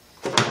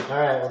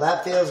 Alright, well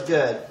that feels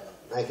good.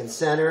 I can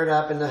center it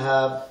up in the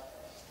hub.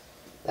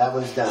 That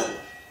one's done.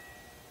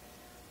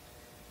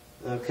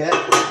 Okay.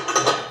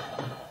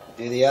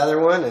 Do the other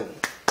one and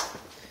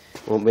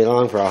won't be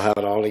long for I'll have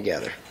it all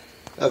together.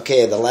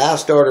 Okay, the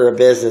last order of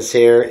business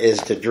here is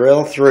to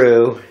drill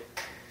through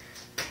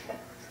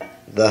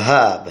the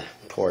hub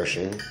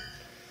portion.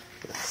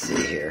 Let's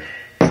see here.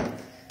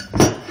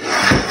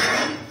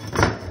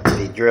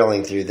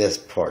 Drilling through this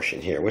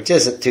portion here, which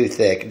isn't too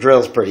thick. It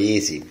drills pretty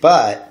easy,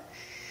 but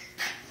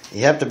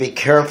you have to be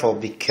careful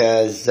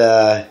because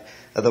of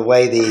the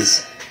way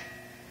these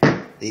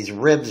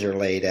ribs are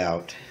laid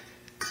out.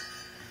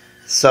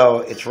 So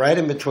it's right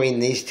in between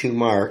these two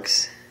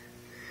marks,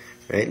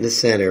 right in the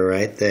center,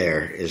 right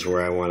there is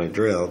where I want to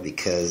drill,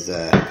 because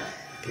if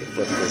you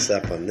flip this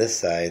up on this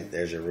side,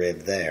 there's a rib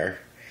there.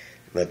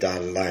 The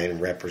dotted line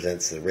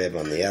represents the rib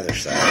on the other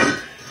side.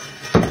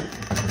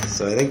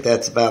 So I think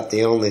that's about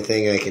the only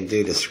thing I can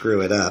do to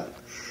screw it up.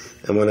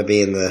 I want to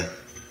be in the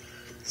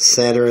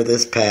center of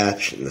this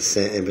patch,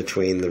 in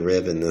between the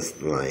rib and this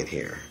line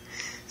here.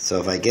 So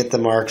if I get the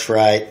marks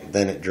right,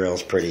 then it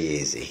drills pretty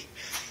easy.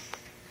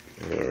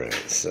 Alright,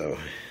 so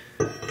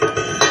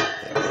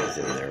that goes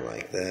in there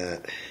like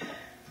that.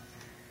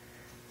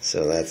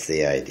 So that's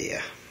the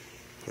idea.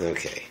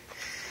 Okay.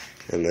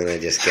 And then I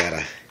just got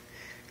a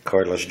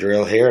cordless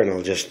drill here and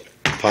I'll just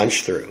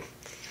punch through.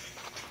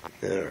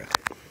 Alright.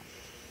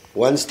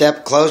 One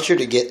step closer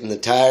to getting the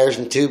tires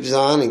and tubes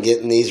on and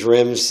getting these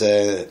rims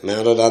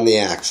mounted on the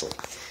axle.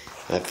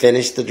 I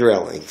finished the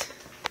drilling.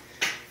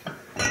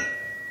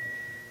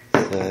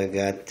 So I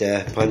got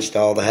punched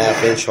all the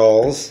 1/2-inch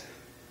holes.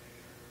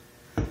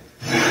 I'll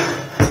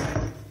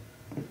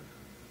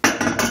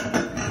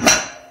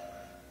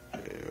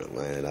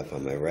line it up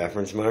on my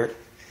reference mark.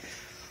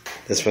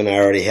 This one I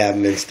already have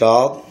them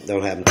installed.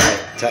 Don't have them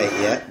tight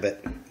yet,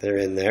 but they're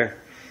in there.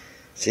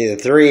 See, the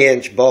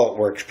 3-inch bolt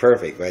works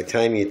perfect. By the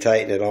time you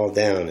tighten it all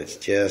down, it's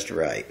just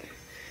right.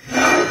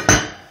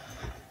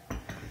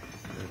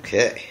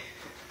 Okay.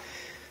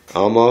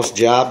 Almost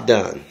job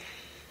done.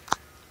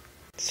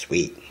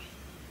 Sweet.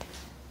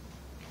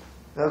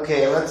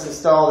 Okay, let's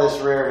install this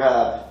rear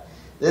hub.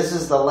 This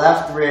is the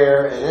left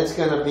rear, and it's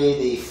going to be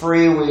the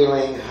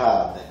freewheeling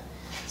hub.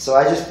 So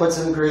I just put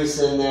some grease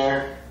in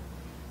there.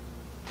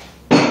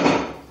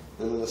 I'm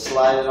going to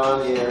slide it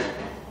on here.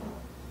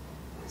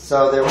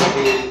 So there will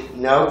be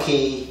no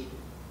key,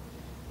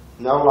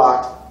 no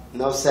lock,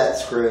 no set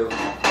screw,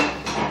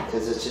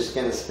 because it's just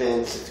going to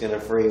spin, so it's going to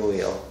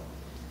freewheel.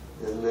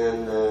 And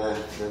then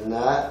the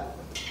nut.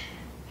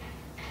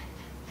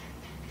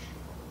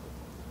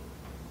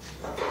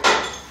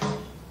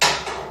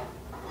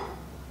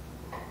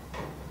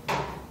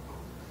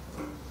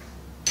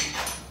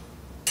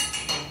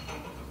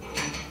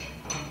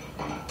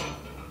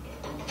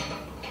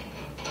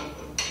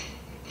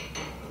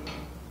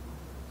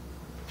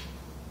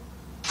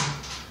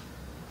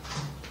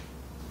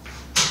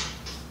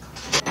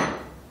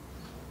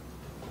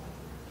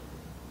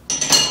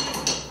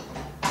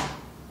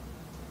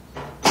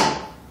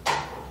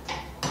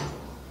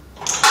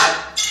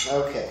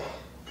 Okay,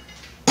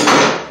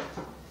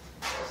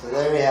 so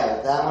there you have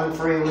it. That one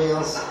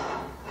freewheels,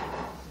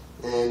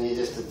 and you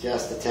just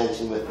adjust the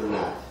tension with the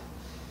nut.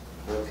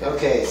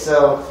 Okay,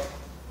 so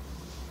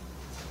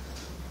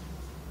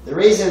the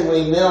reason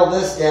we mill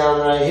this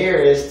down right here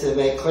is to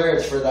make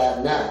clearance for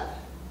that nut.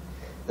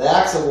 The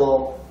axle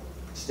will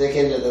stick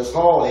into this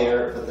hole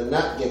here, but the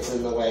nut gets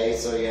in the way,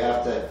 so you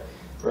have to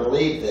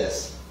relieve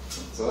this.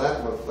 So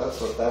that's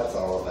what that's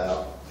all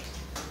about.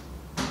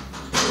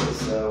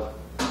 So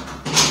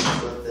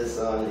put this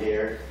on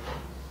here.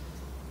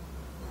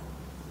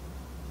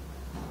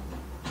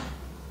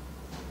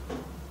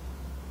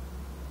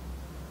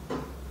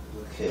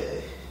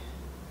 Okay.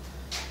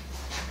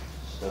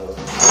 So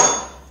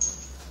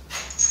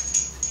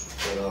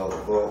put all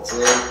the bolts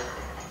in.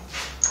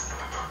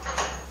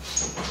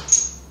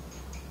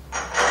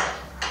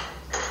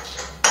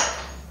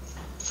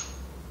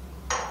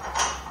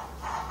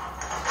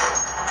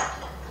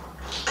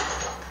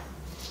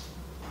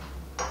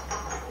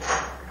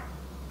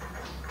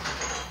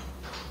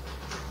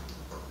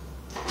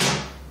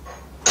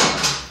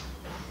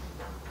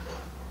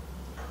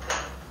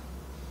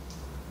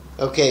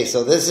 Okay,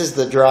 so this is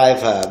the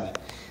drive hub.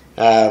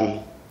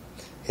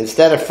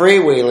 Instead of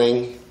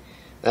freewheeling,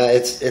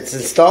 It's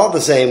installed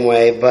the same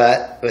way,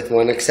 but with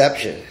one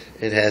exception.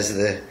 It has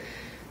the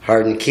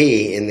hardened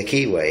key in the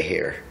keyway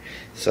here.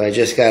 So I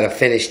just got to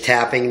finish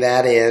tapping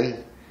that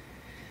in,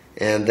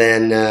 and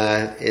then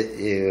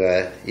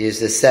you use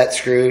the set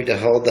screw to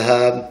hold the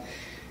hub,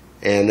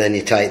 and then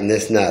you tighten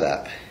this nut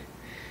up.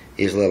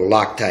 Use a little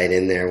Loctite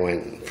in there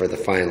for the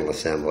final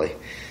assembly.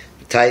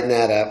 Tighten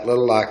that up,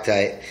 little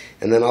Loctite,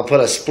 and then I'll put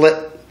a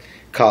split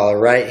collar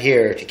right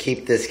here to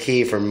keep this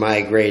key from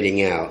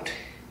migrating out,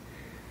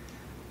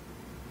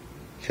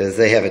 because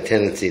they have a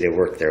tendency to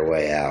work their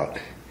way out.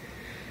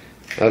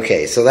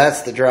 Okay, so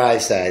that's the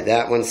drive side.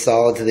 That one's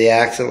solid to the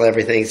axle,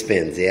 everything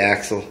spins. The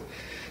axle,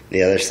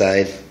 the other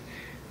side,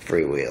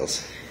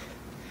 freewheels.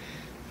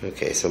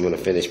 Okay, so I'm going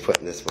to finish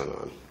putting this one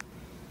on.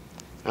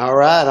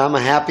 Alright, I'm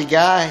a happy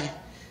guy.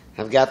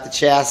 I've got the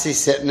chassis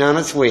sitting on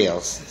its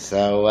wheels.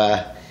 So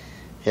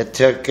it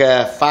took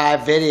 5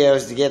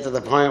 videos to get to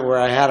the point where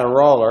I had a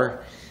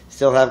roller.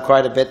 Still have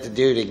quite a bit to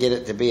do to get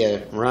it to be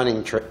a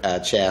running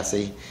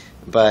chassis.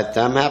 But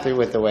I'm happy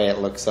with the way it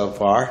looks so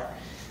far.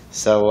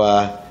 So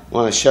I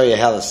want to show you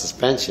how the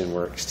suspension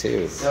works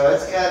too. So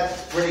it's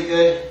got pretty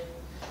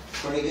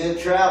good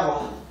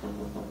travel.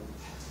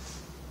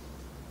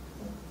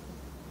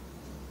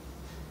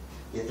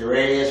 Get the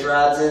radius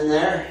rods in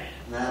there.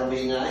 That'll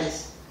be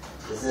nice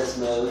as this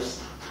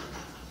moves.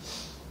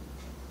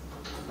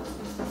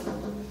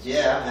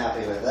 Yeah, I'm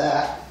happy with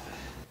that.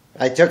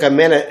 I took a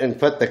minute and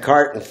put the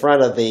cart in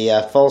front of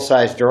the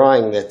full-size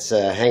drawing that's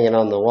hanging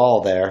on the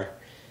wall there.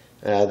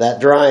 That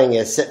drawing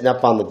is sitting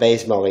up on the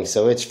base molding,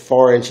 so it's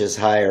 4 inches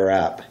higher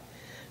up.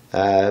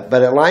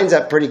 But it lines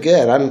up pretty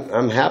good.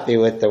 I'm happy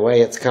with the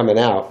way it's coming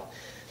out.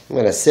 I'm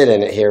going to sit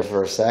in it here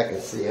for a second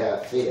and see how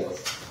it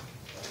feels.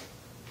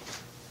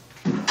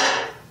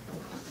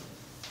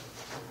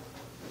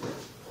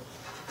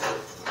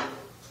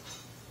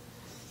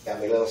 Got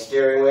my little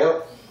steering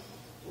wheel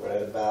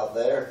right about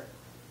there.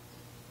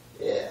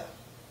 Yeah.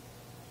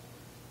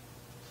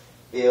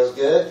 Feels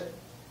good.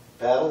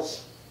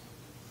 Pedals.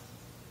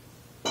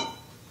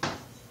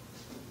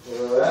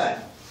 Alright.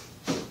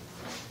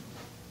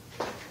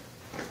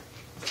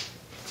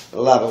 I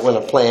love it when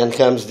a plan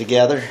comes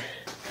together.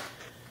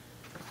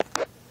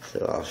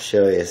 So I'll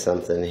show you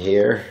something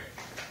here.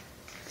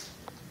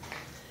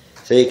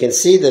 So you can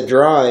see the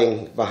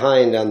drawing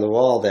behind on the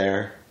wall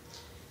there.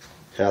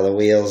 How the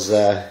wheels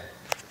are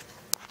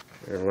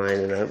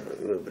lining up.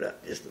 Move it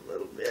up just a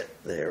little bit.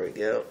 There we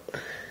go.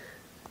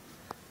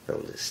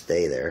 It'll just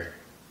stay there.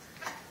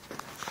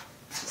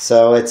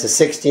 So it's a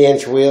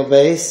 60-inch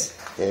wheelbase,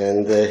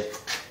 and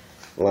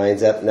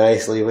lines up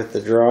nicely with the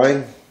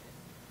drawing.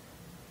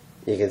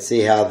 You can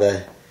see how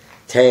the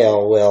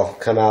tail will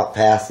come out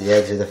past the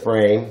edge of the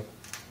frame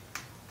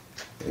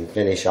and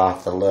finish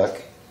off the look.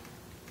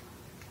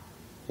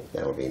 I think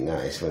that'll be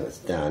nice when it's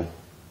done.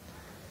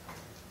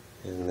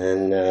 And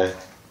then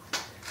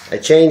I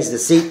changed the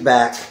seat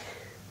back,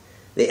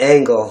 the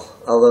angle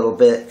a little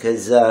bit,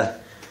 because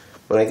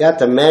when I got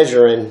to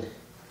measuring,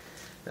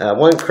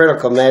 one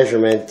critical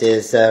measurement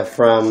is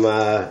from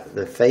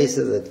the face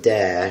of the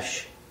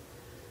dash,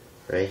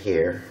 right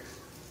here,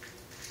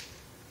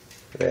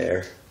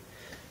 there,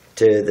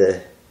 to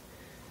the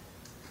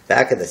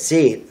back of the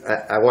seat.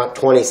 I want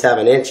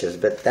 27 inches,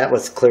 but that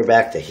was clear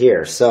back to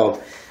here.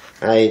 So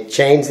I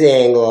changed the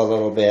angle a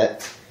little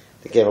bit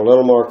to get a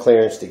little more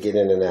clearance to get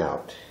in and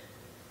out.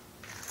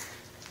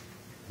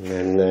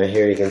 And then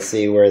here you can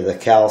see where the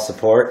cowl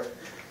support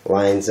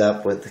lines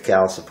up with the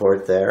cowl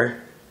support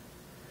there.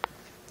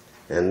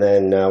 And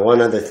then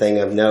one other thing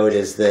of note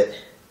is that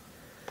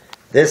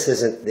this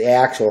isn't the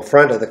actual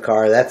front of the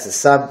car, that's a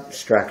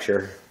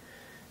substructure.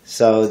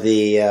 So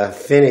the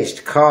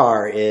finished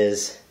car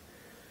is,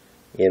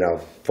 4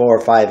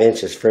 or 5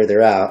 inches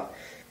further out.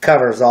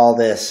 Covers all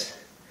this.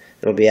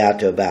 It'll be out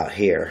to about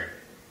here.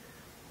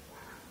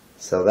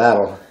 So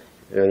that'll,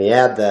 when you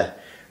add the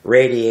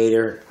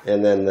radiator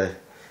and then the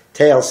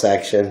tail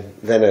section,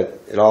 then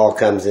it all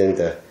comes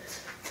into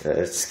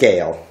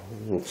scale.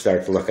 It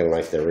starts looking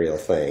like the real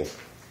thing.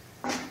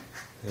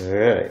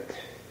 Alright.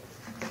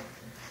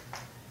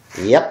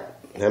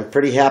 Yep, I'm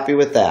pretty happy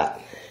with that.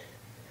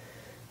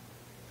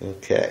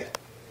 Okay.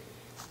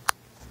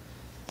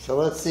 So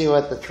let's see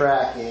what the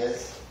track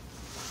is.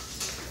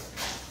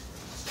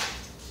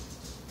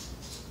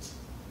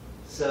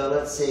 So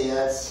let's see,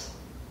 that's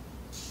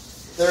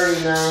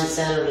 39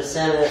 center to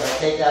center. If I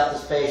take out the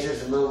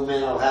spacers and move them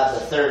in, I'll have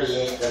the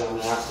 38 that I'm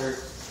after.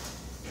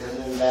 And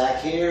then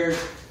back here,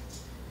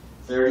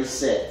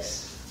 36.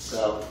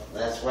 So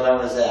that's what I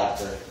was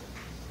after.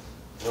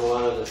 I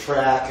wanted a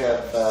track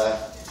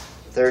of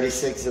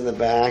 36 in the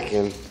back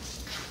and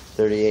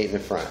 38 in the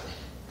front.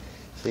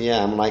 So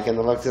yeah, I'm liking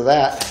the looks of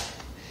that.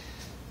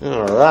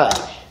 Alright.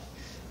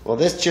 Well,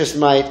 this just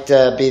might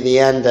be the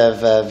end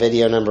of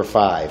video number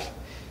 5.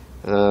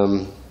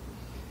 I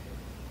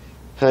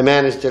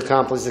managed to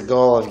accomplish the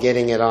goal of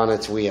getting it on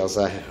its wheels.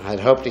 I'd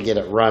hoped to get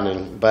it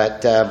running,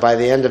 but by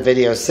the end of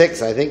video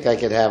 6, I think I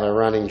could have a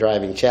running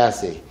driving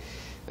chassis.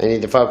 I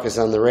need to focus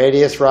on the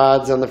radius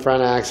rods on the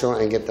front axle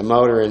and get the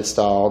motor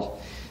installed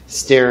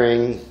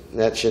Steering,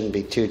 that shouldn't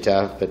be too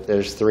tough, but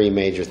there's 3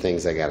 major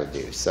things I got to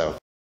do. So